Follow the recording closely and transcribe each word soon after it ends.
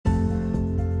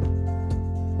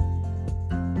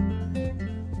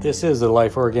This is the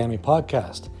Life Origami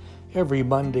Podcast. Every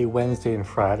Monday, Wednesday, and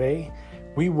Friday,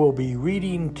 we will be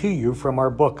reading to you from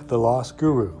our book, The Lost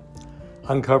Guru.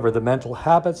 Uncover the mental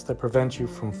habits that prevent you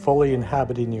from fully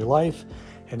inhabiting your life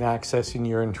and accessing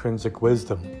your intrinsic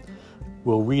wisdom.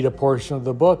 We'll read a portion of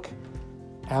the book.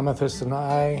 Amethyst and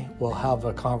I will have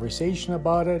a conversation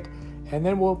about it, and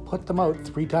then we'll put them out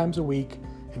 3 times a week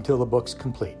until the book's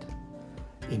complete.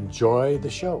 Enjoy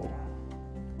the show.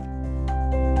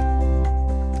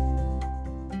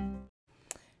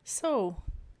 So,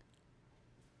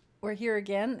 we're here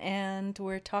again, and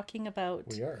we're talking about...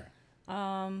 We are.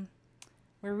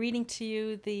 We're reading to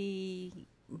you the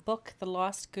book, The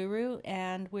Lost Guru,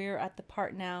 and we're at the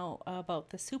part now about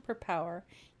the superpower.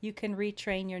 You can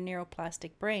retrain your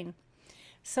neuroplastic brain.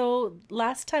 So,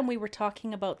 last time we were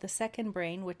talking about the second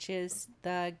brain, which is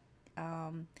the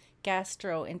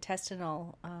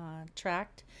gastrointestinal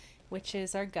tract, which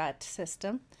is our gut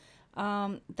system.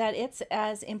 That it's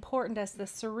as important as the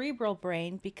cerebral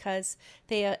brain because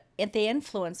they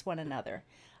influence one another.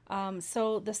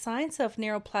 So the science of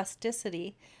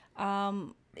neuroplasticity,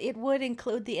 it would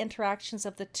include the interactions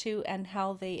of the two and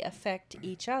how they affect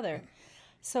each other.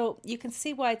 So you can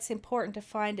see why it's important to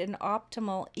find an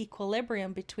optimal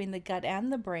equilibrium between the gut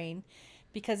and the brain,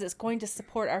 because it's going to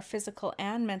support our physical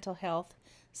and mental health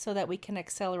so that we can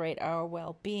accelerate our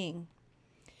well-being.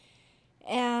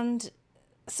 And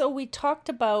so we talked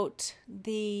about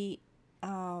the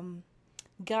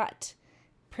gut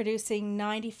producing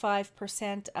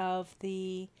 95% of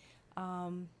the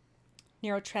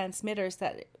neurotransmitters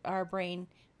that our brain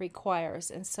requires.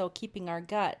 And so keeping our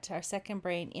gut, our second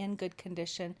brain, in good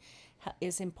condition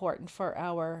is important for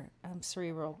our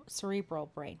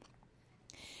cerebral brain.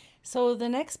 So the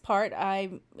next part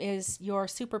is your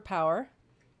superpower,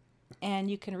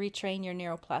 and you can retrain your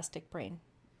neuroplastic brain.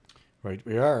 Right,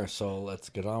 we are. So let's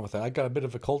get on with that. I got a bit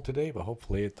of a cold today, but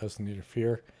hopefully it doesn't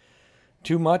interfere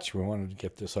too much. We wanted to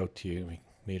get this out to you. We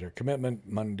made our commitment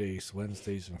Mondays,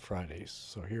 Wednesdays, and Fridays.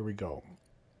 So here we go.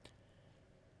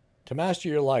 To master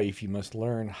your life, you must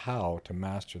learn how to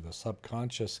master the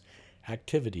subconscious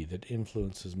activity that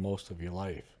influences most of your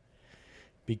life.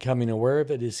 Becoming aware of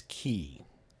it is key.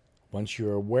 Once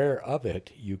you're aware of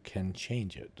it, you can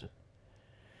change it.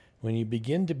 When you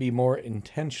begin to be more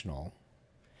intentional,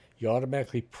 you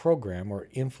automatically program or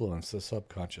influence the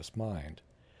subconscious mind,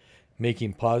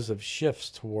 making positive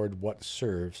shifts toward what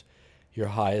serves your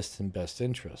highest and best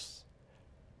interests.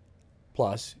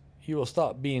 Plus, you will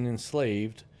stop being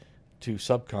enslaved to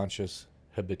subconscious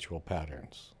habitual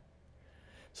patterns.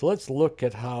 So let's look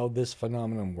at how this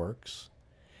phenomenon works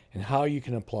and how you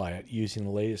can apply it using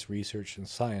the latest research and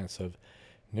science of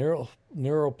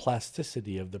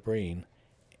neuroplasticity of the brain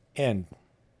and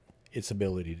its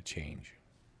ability to change.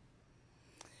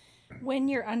 When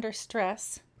you're under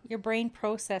stress, your brain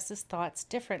processes thoughts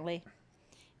differently.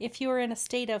 If you are in a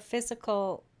state of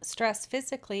physical stress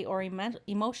physically or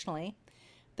emotionally,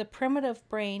 the primitive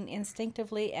brain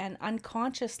instinctively and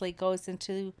unconsciously goes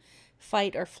into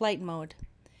fight or flight mode.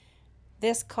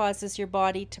 This causes your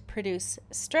body to produce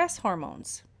stress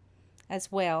hormones.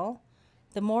 As well,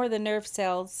 the more the nerve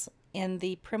cells in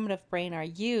the primitive brain are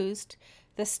used,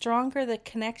 the stronger the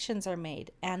connections are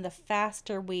made and the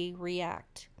faster we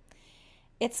react.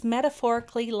 It's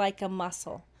metaphorically like a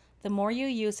muscle. The more you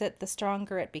use it, the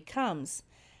stronger it becomes.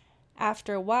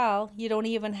 After a while, you don't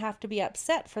even have to be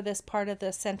upset for this part of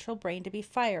the central brain to be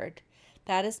fired.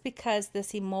 That is because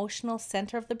this emotional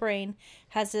center of the brain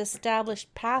has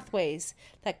established pathways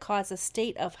that cause a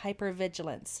state of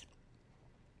hypervigilance.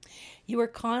 You are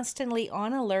constantly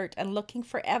on alert and looking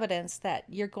for evidence that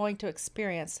you're going to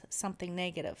experience something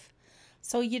negative.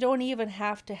 So you don't even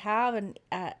have to have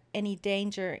any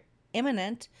danger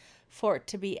imminent for it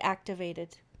to be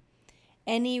activated.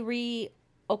 Any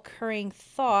reoccurring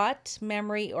thought,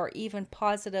 memory, or even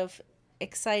positive,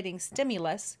 exciting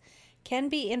stimulus can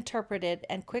be interpreted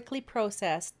and quickly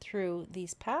processed through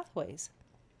these pathways.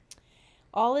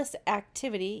 All this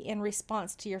activity in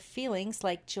response to your feelings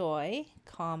like joy,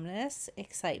 calmness,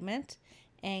 excitement,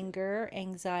 anger,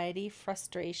 anxiety,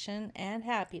 frustration, and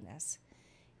happiness.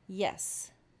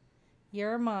 Yes,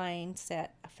 your mindset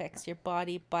affects your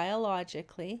body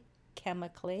biologically,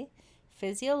 chemically,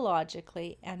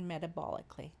 physiologically, and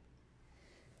metabolically.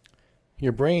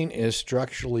 Your brain is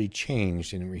structurally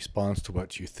changed in response to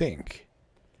what you think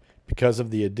because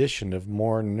of the addition of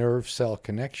more nerve cell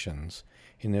connections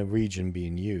in the region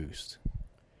being used.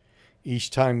 Each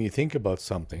time you think about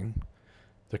something,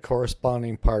 the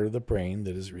corresponding part of the brain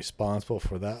that is responsible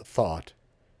for that thought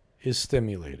is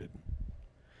stimulated.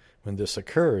 When this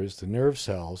occurs, the nerve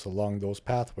cells along those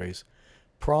pathways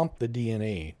prompt the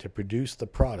DNA to produce the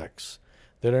products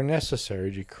that are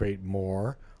necessary to create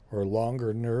more or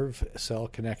longer nerve cell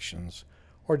connections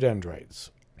or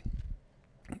dendrites.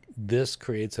 This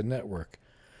creates a network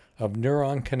of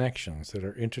neuron connections that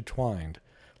are intertwined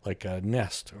like a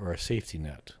nest or a safety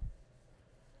net.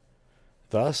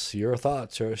 Thus, your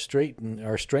thoughts are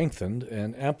strengthened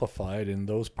and amplified in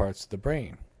those parts of the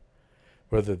brain,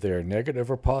 whether they are negative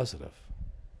or positive.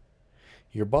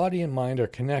 Your body and mind are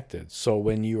connected, so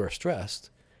when you are stressed,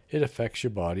 it affects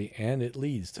your body and it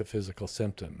leads to physical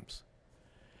symptoms.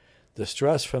 The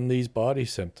stress from these body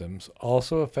symptoms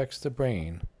also affects the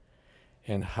brain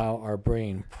and how our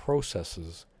brain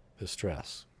processes the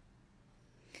stress.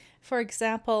 For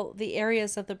example, the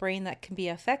areas of the brain that can be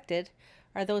affected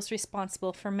are those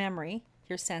responsible for memory,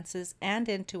 your senses, and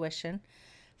intuition,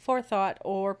 forethought,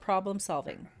 or problem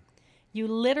solving. You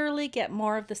literally get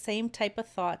more of the same type of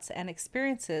thoughts and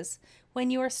experiences when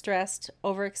you are stressed,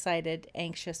 overexcited,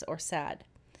 anxious, or sad.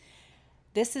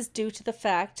 This is due to the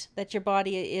fact that your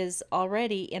body is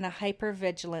already in a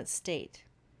hypervigilant state.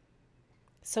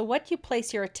 So what you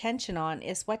place your attention on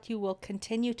is what you will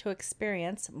continue to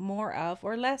experience more of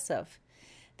or less of.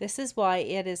 This is why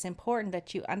it is important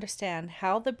that you understand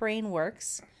how the brain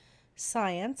works,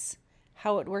 science,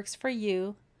 how it works for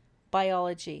you,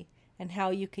 biology, and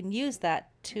how you can use that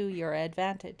to your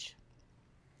advantage.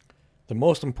 The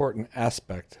most important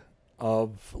aspect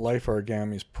of Life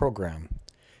Origami's program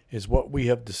is what we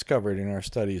have discovered in our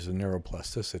studies of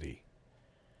neuroplasticity.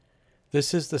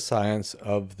 This is the science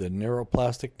of the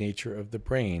neuroplastic nature of the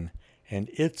brain and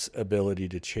its ability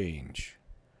to change.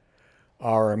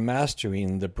 Our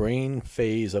mastering the brain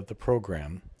phase of the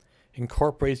program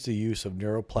incorporates the use of the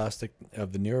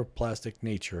neuroplastic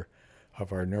nature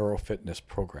of our neurofitness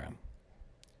program.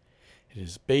 It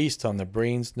is based on the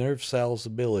brain's nerve cells'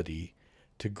 ability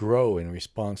to grow in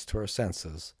response to our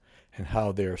senses and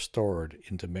how they are stored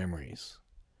into memories.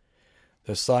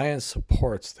 The science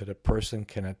supports that a person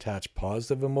can attach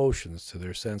positive emotions to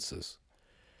their senses.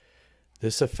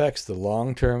 This affects the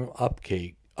long-term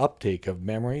uptake of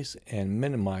memories and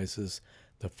minimizes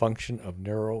the function of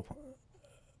neural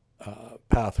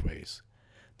pathways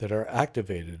that are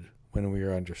activated when we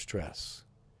are under stress.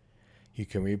 You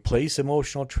can replace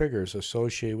emotional triggers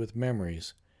associated with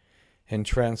memories and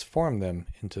transform them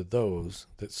into those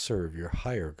that serve your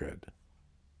higher good.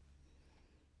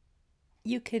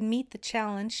 You can meet the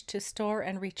challenge to store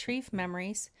and retrieve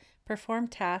memories, perform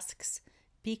tasks,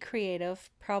 be creative,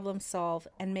 problem solve,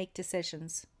 and make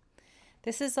decisions.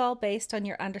 This is all based on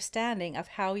your understanding of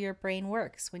how your brain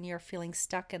works when you're feeling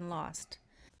stuck and lost.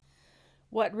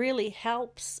 What really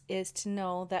helps is to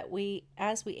know that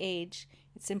as we age,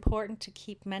 it's important to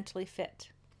keep mentally fit.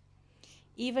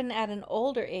 Even at an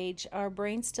older age, our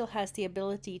brain still has the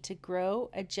ability to grow,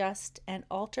 adjust, and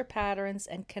alter patterns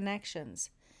and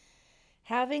connections.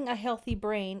 Having a healthy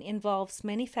brain involves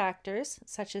many factors,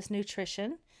 such as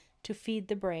nutrition to feed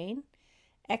the brain,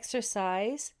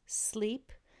 exercise,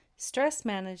 sleep, stress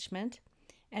management,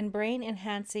 and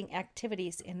brain-enhancing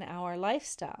activities in our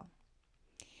lifestyle.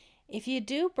 If you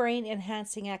do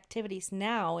brain-enhancing activities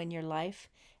now in your life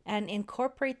and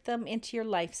incorporate them into your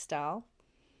lifestyle,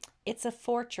 it's a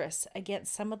fortress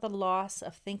against some of the loss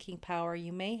of thinking power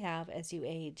you may have as you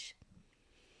age.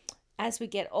 As we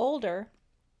get older,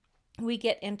 we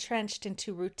get entrenched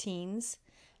into routines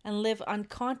and live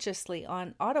unconsciously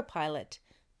on autopilot,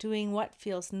 doing what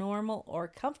feels normal or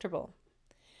comfortable.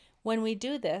 When we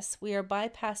do this, we are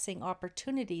bypassing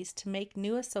opportunities to make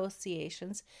new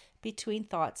associations between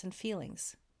thoughts and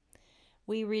feelings.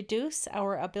 We reduce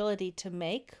our ability to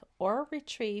make or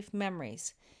retrieve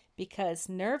memories because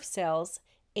nerve cells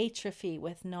atrophy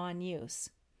with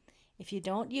non-use. If you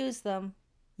don't use them,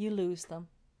 you lose them.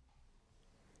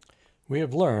 We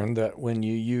have learned that when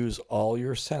you use all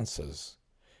your senses,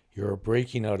 you are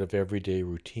breaking out of everyday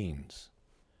routines.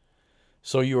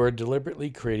 So you are deliberately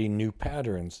creating new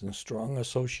patterns and strong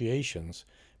associations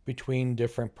between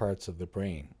different parts of the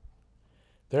brain.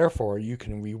 Therefore, you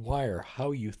can rewire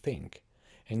how you think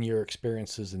and your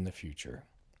experiences in the future.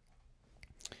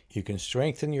 You can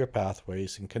strengthen your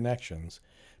pathways and connections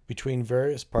between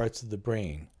various parts of the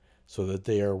brain so that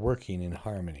they are working in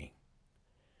harmony.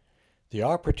 The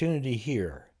opportunity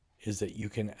here is that you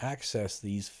can access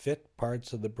these fit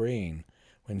parts of the brain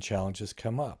when challenges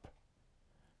come up.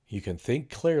 You can think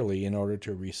clearly in order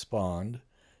to respond,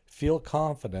 feel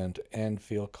confident, and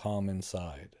feel calm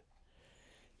inside.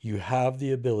 You have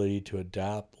the ability to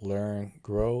adapt, learn,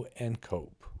 grow, and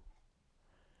cope.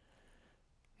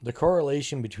 The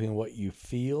correlation between what you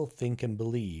feel, think, and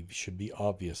believe should be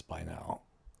obvious by now.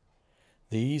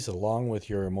 These, along with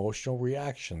your emotional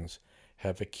reactions,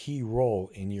 have a key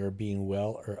role in your being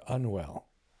well or unwell.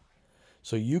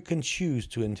 So you can choose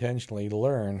to intentionally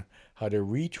learn how to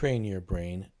retrain your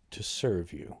brain to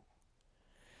serve you.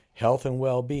 Health and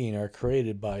well-being are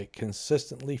created by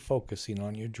consistently focusing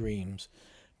on your dreams,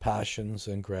 passions,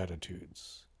 and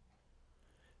gratitudes.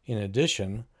 In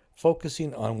addition,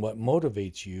 focusing on what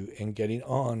motivates you and getting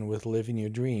on with living your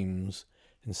dreams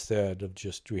instead of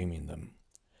just dreaming them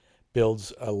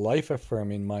builds a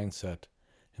life-affirming mindset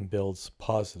and builds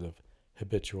positive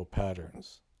habitual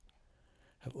patterns.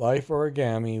 At Life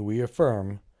Origami, we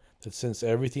affirm that since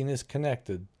everything is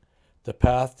connected, the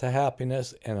path to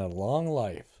happiness and a long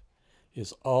life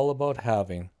is all about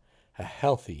having a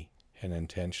healthy and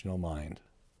intentional mind.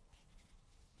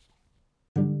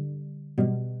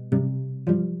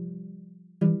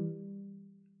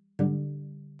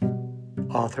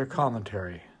 Author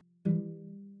commentary.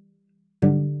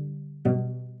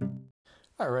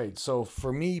 All right, so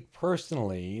for me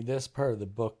personally, this part of the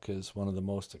book is one of the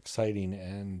most exciting,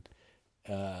 and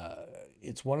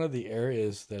it's one of the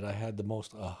areas that I had the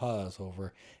most ahas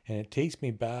over, and it takes me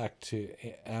back to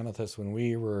Amethyst when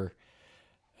we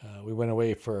went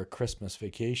away for a Christmas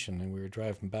vacation, and we were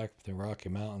driving back from the Rocky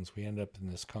Mountains. We ended up in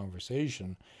this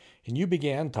conversation, and you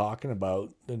began talking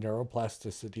about the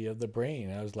neuroplasticity of the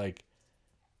brain. I was like,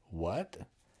 what?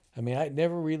 I mean, I'd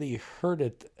never really heard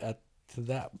it to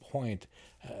that point,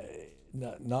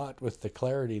 not with the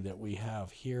clarity that we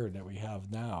have here, that we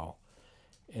have now.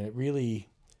 And it really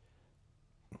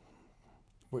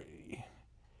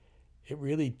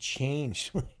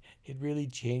changed. It really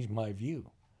changed my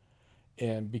view.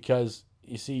 And because,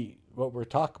 you see, what we're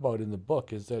talking about in the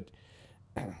book is that,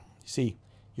 you see,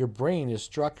 your brain is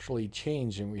structurally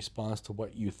changed in response to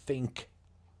what you think.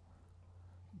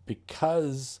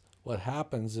 Because what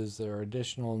happens is there are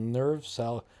additional nerve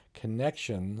cell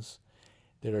connections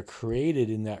that are created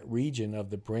in that region of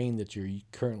the brain that you're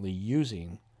currently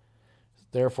using.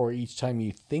 Therefore, each time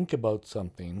you think about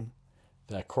something,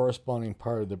 that corresponding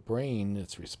part of the brain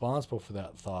that's responsible for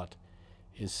that thought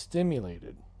is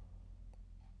stimulated.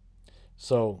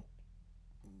 So,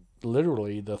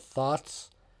 literally,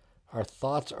 our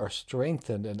thoughts are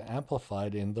strengthened and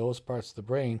amplified in those parts of the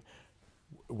brain,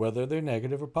 whether they're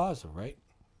negative or positive, right?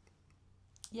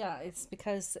 Yeah, it's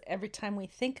because every time we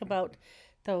think about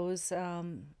those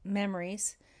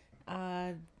memories,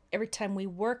 every time we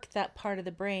work that part of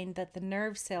the brain, that the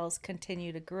nerve cells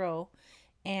continue to grow,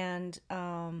 and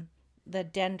the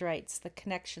dendrites, the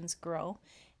connections grow,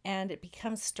 and it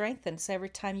becomes strengthened. So every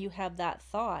time you have that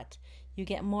thought, you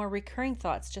get more recurring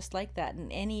thoughts just like that,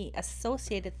 and any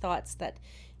associated thoughts that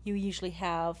you usually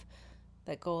have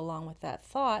that go along with that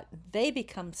thought, they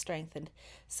become strengthened.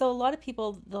 So a lot of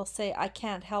people, they'll say, I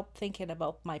can't help thinking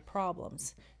about my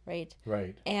problems, right?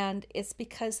 Right. And it's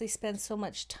because they spend so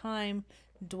much time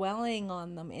dwelling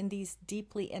on them in these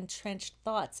deeply entrenched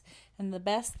thoughts. And the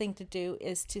best thing to do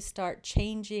is to start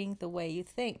changing the way you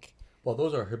think. Well,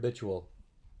 those are habitual,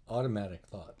 automatic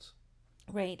thoughts.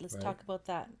 Right, let's talk about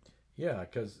that. Yeah,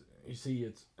 because you see,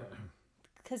 it's...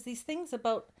 Because these things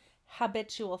about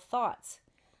habitual thoughts,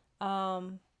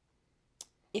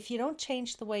 if you don't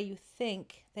change the way you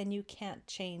think, then you can't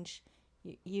change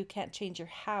your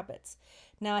habits.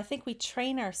 Now, I think we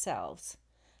train ourselves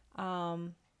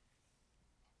to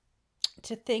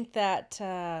think that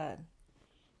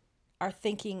our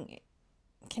thinking.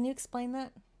 Can you explain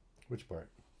that? Which part?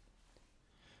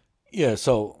 Yeah,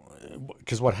 so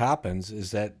because what happens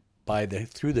is that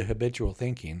through the habitual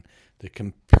thinking, the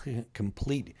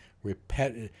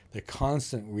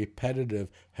constant repetitive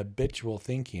habitual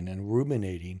thinking and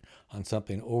ruminating on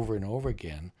something over and over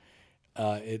again,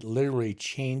 it literally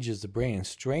changes the brain,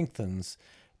 strengthens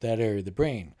that area of the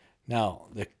brain. Now,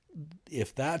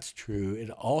 if that's true, it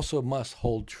also must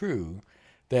hold true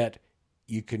that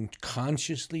you can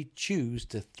consciously choose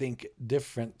to think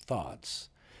different thoughts,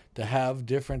 to have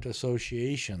different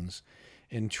associations,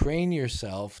 and train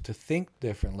yourself to think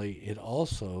differently. It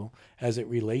also, as it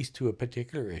relates to a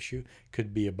particular issue,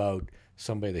 could be about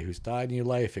somebody who's died in your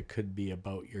life. It could be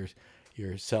about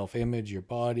your self-image, your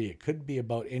body. It could be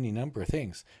about any number of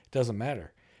things. It doesn't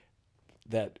matter.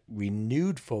 That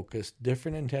renewed focus,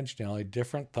 different intentionality,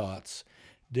 different thoughts,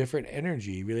 different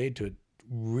energy related to it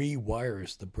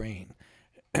rewires the brain.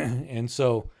 And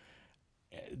so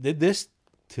this,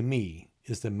 to me,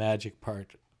 is the magic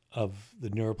part of the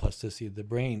neuroplasticity of the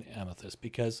brain, Amethyst,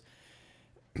 because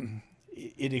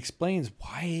it explains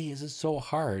why is it so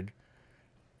hard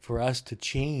for us to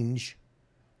change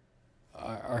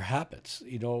our habits.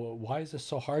 You know, why is it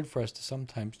so hard for us to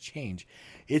sometimes change?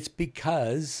 It's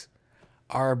because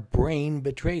our brain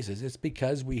betrays us. It's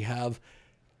because we have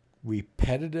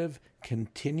repetitive,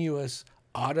 continuous,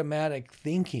 automatic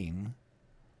thinking.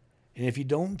 And if you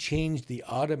don't change the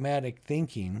automatic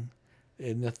thinking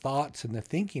and the thoughts and the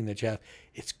thinking that you have,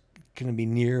 it's going to be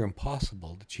near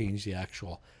impossible to change the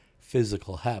actual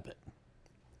physical habit.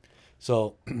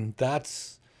 So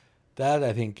that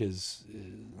I think is,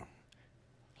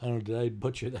 I don't know, did I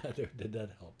butcher that or did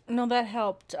that help? No, that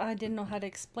helped. I didn't know how to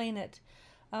explain it.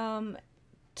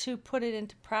 To put it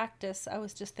into practice, I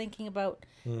was just thinking about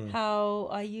how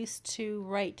I used to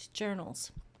write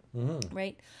journals,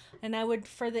 right? And I would,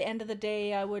 for the end of the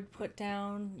day, I would put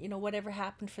down, whatever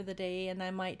happened for the day, and I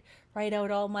might write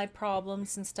out all my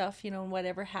problems and stuff,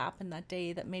 whatever happened that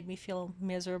day that made me feel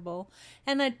miserable,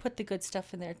 and I'd put the good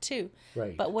stuff in there too.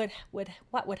 Right. But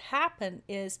what would happen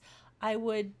is I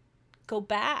would go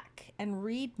back and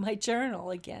read my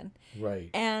journal again. Right.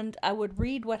 And I would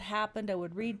read what happened. I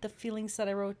would read the feelings that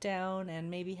I wrote down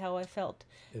and maybe how I felt.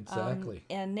 Exactly.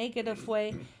 In a negative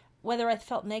way. Whether I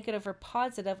felt negative or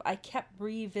positive, I kept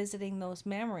revisiting those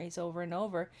memories over and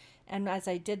over. And as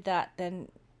I did that, then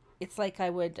it's like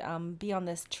I would be on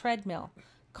this treadmill,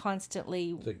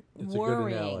 constantly it's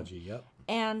worrying. a good analogy, yep.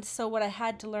 And so what I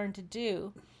had to learn to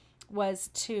do was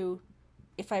to,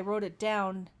 if I wrote it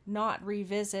down, not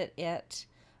revisit it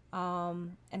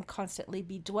and constantly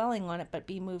be dwelling on it, but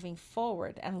be moving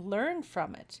forward and learn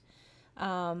from it.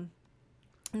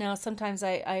 Now, sometimes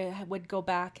I would go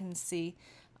back and see,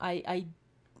 I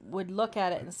would look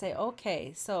at it and say,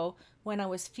 okay, so when I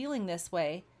was feeling this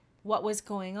way, what was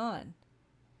going on?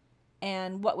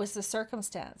 And what was the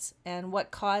circumstance? And what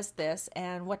caused this?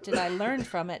 And what did I learn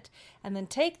from it? And then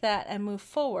take that and move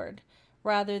forward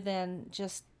rather than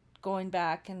just going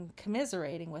back and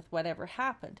commiserating with whatever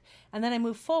happened. And then I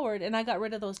moved forward and I got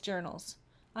rid of those journals.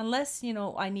 Unless,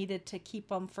 I needed to keep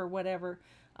them for whatever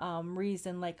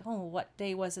reason, like, what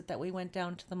day was it that we went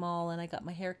down to the mall and I got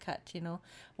my hair cut,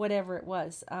 whatever it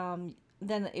was.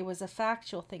 Then it was a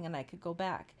factual thing and I could go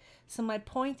back. So my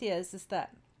point is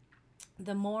that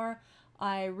the more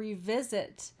I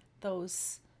revisit the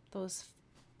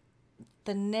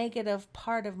negative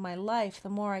part of my life, the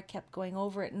more I kept going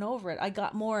over it and over it. I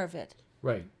got more of it.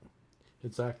 Right.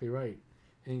 Exactly right.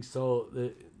 And so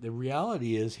the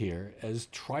reality is here, as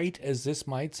trite as this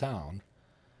might sound,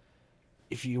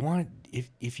 if you want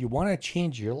to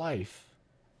change your life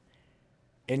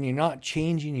and you're not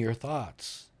changing your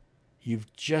thoughts,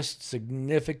 you've just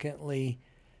significantly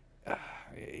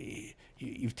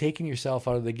you've taken yourself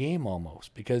out of the game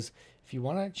almost. Because if you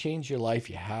want to change your life,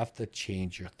 you have to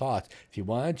change your thoughts. If you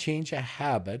want to change a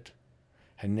habit,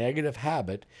 a negative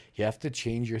habit, you have to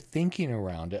change your thinking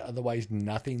around it. Otherwise,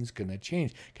 nothing's going to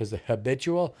change.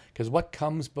 Because what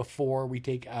comes before we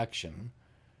take action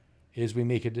is we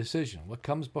make a decision. What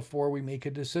comes before we make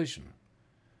a decision?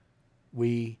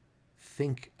 We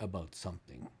think about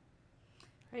something.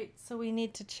 Right. So we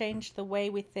need to change the way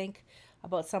we think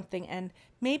about something and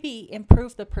maybe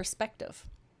improve the perspective.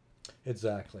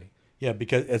 Exactly. Yeah,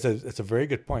 because it's a very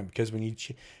good point. Because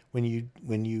when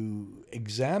you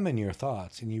examine your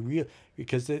thoughts and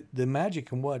because the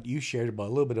magic in what you shared about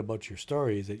a little bit about your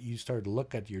story is that you started to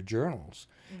look at your journals.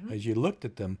 Mm-hmm. As you looked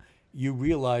at them, you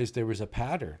realized there was a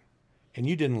pattern, and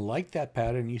you didn't like that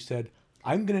pattern. You said,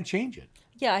 "I'm going to change it."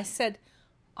 Yeah, I said,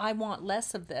 I want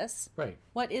less of this. Right.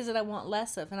 What is it I want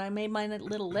less of? And I made my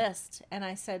little list, and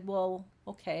I said, well,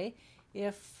 okay,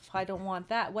 if I don't want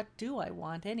that, what do I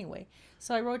want anyway?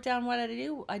 So I wrote down what I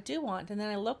do want, and then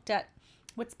I looked at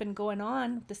what's been going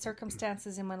on, the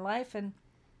circumstances in my life, and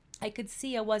I could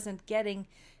see I wasn't getting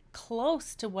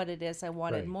close to what it is I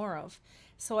wanted more of.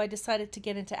 So I decided to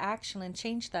get into action and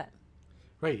change that.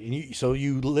 Right, and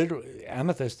you literally,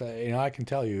 Amethyst, I can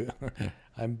tell you,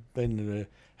 I've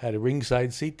had a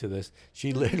ringside seat to this.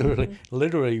 She literally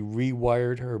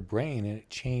rewired her brain, and it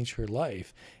changed her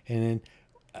life. And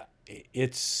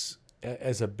it's,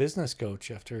 as a business coach,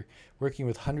 after working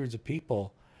with hundreds of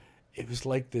people, it was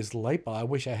like this light bulb. I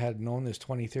wish I had known this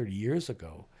 20, 30 years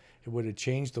ago. It would have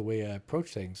changed the way I approach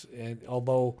things. And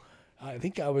although I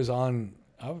think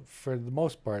for the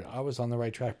most part, I was on the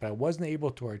right track, but I wasn't able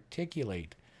to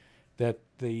articulate that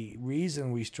the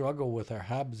reason we struggle with our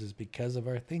habits is because of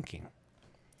our thinking.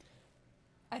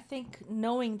 I think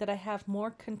knowing that I have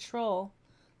more control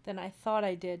than I thought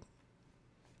I did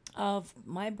of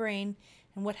my brain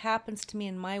and what happens to me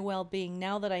in my well-being,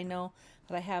 now that I know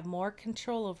that I have more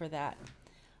control over that,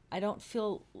 I don't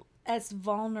feel as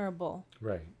vulnerable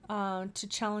to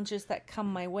challenges that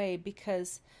come my way,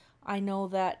 because I know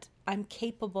that I'm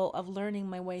capable of learning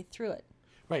my way through it.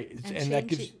 Right. and And that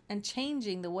gives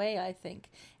changing the way I think,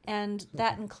 and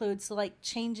that includes like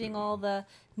changing all the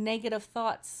negative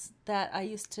thoughts that I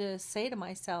used to say to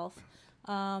myself.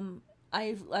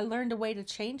 I learned a way to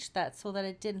change that so that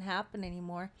it didn't happen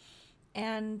anymore,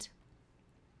 and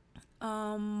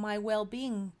my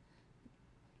well-being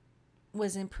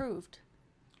was improved.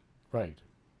 right.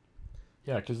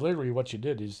 Yeah, because literally what you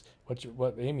did is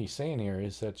what Amy's saying here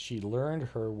is that she learned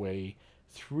her way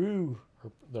through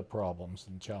the problems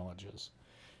and challenges.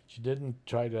 She didn't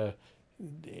try to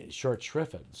short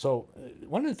shrift it. So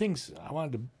one of the things I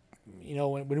wanted to,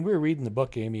 when we were reading the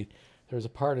book, Amy, there was a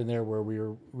part in there where we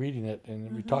were reading it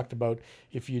and we talked about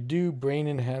if you do brain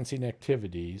enhancing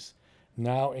activities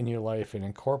now in your life and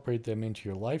incorporate them into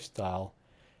your lifestyle,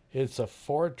 it's a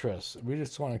fortress. We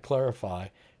just want to clarify.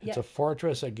 It's a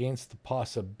fortress against the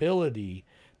possibility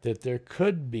that there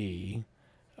could be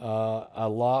a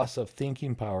loss of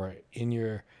thinking power in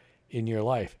your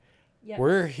life. Yes.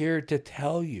 We're here to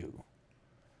tell you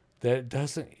that it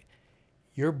doesn't.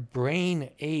 Your brain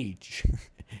age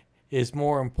is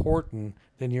more important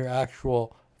than your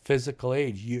actual physical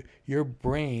age. Your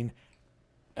brain,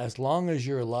 as long as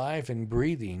you're alive and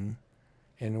breathing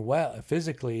and well,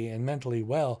 physically and mentally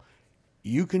well,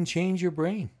 you can change your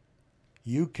brain.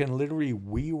 You can literally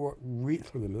You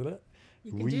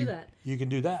can do that. You can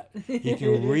do that. You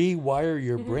can rewire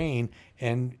your brain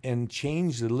and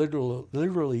change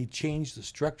literally change the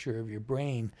structure of your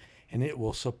brain, and it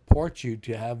will support you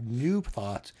to have new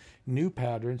thoughts, new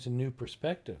patterns, and new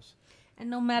perspectives.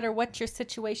 And no matter what your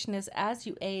situation is as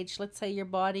you age, let's say your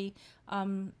body,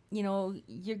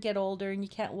 you get older and you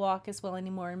can't walk as well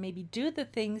anymore and maybe do the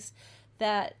things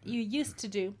that you used to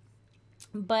do.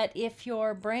 But if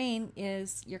your brain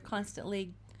you're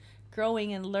constantly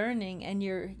growing and learning and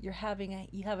you have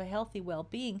a healthy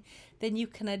well-being, then you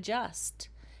can adjust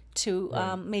to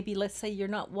maybe, let's say you're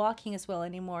not walking as well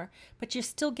anymore, but you're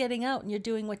still getting out and you're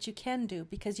doing what you can do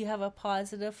because you have a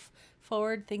positive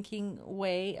forward thinking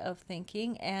way of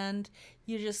thinking, and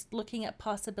you're just looking at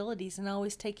possibilities and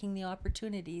always taking the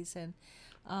opportunities, and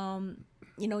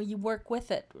you work with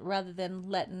it rather than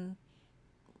letting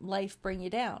life bring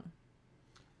you down.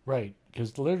 Right,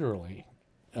 because literally,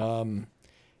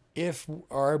 if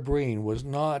our brain was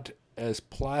not as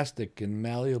plastic and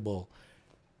malleable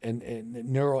and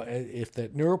if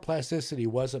that neuroplasticity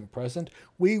wasn't present,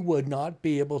 we would not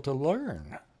be able to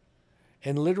learn.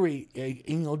 And literally,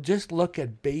 just look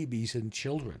at babies and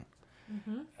children.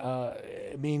 I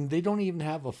mean, they don't even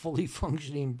have a fully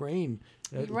functioning brain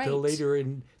until later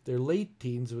in their late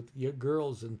teens with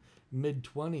girls and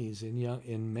mid-20s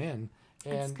in men.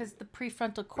 And it's because the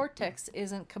prefrontal cortex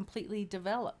isn't completely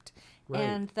developed. Right.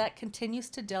 And that continues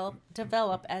to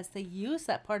develop as they use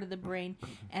that part of the brain,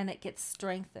 and it gets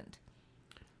strengthened.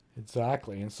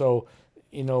 Exactly. And so,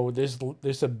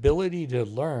 this ability to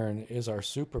learn is our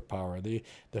superpower.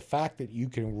 The fact that you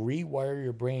can rewire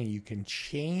your brain, you can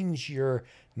change your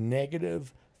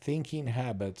negative thinking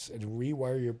habits and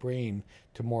rewire your brain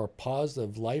to more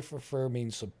positive,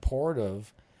 life-affirming,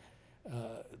 supportive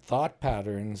thought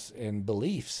patterns and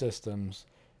belief systems.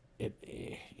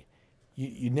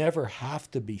 You never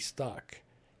have to be stuck,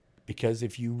 because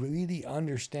if you really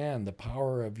understand the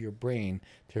power of your brain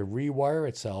to rewire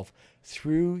itself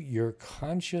through your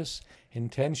conscious,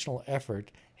 intentional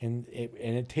effort, and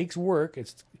it takes work.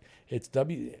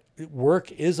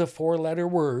 Work is a 4-letter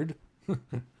word.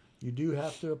 You do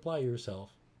have to apply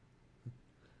yourself.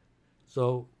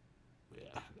 So,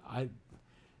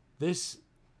 this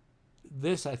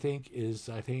I think is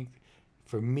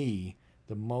for me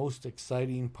the most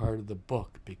exciting part of the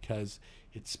book, because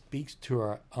it speaks to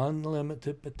our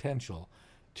unlimited potential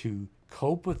to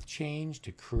cope with change,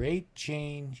 to create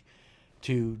change,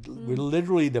 we're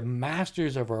literally the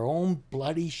masters of our own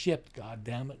bloody ship. God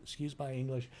damn it, excuse my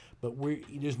English, but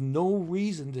there's no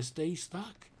reason to stay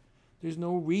stuck. There's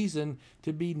no reason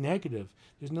to be negative.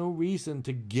 There's no reason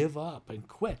to give up and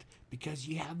quit, because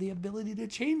you have the ability to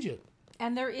change it.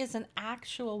 And there is an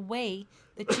actual way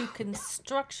that you can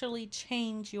structurally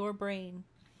change your brain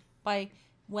by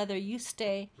whether you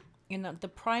stay in the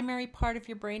primary part of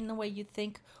your brain, the way you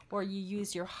think, or you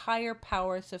use your higher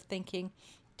powers of thinking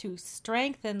to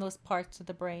strengthen those parts of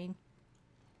the brain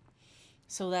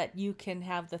so that you can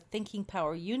have the thinking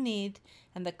power you need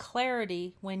and the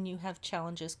clarity when you have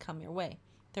challenges come your way.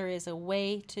 There is a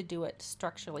way to do it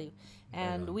structurally,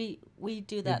 and we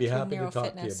do that We'd be through happy to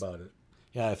talk to you neurofitness. about it.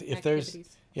 Yeah,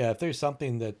 if there's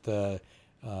something that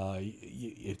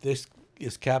if this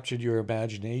has captured your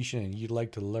imagination and you'd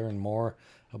like to learn more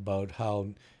about how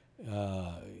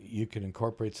you can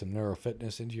incorporate some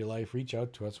neurofitness into your life, reach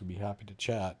out to us. We'd be happy to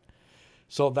chat.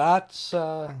 So that's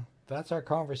our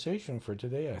conversation for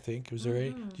today, I think. Was there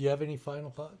do you have any final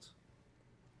thoughts?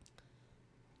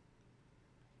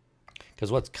 Because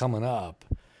what's coming up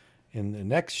in the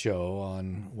next show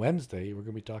on Wednesday, we're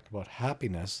going to be talking about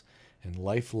happiness and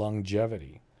life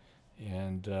longevity.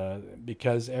 And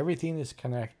because everything is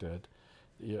connected,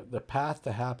 the path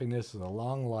to happiness is a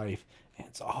long life. And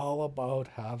it's all about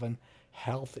having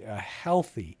a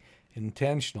healthy,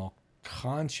 intentional,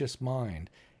 conscious mind.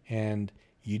 And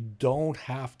you don't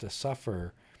have to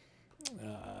suffer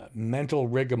mental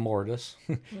rigor mortis.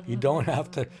 You don't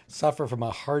have to suffer from a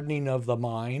hardening of the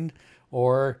mind,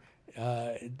 or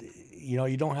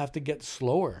you don't have to get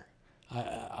slower.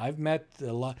 I've met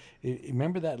a lot.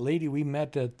 Remember that lady we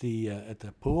met at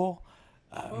the pool?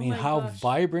 I mean, how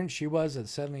vibrant she was at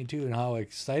 72, and how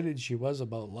excited she was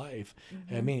about life.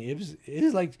 I mean, it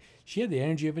was like she had the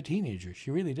energy of a teenager.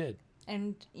 She really did.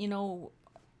 And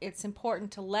it's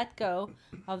important to let go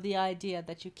of the idea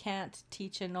that you can't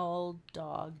teach an old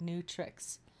dog new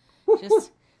tricks.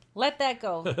 Just let that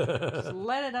go. Just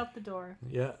let it out the door.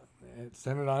 Yeah,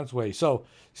 send it on its way. So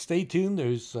stay tuned.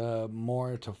 There's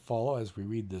more to follow as we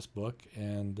read this book,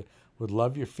 and would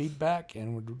love your feedback,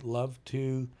 and would love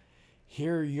to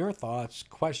hear your thoughts,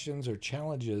 questions, or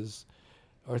challenges,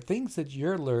 or things that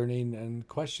you're learning, and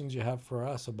questions you have for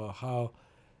us about how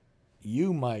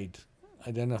you might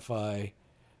identify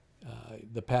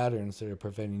the patterns that are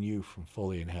preventing you from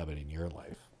fully inhabiting your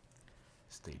life.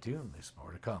 Stay tuned. There's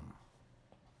more to come.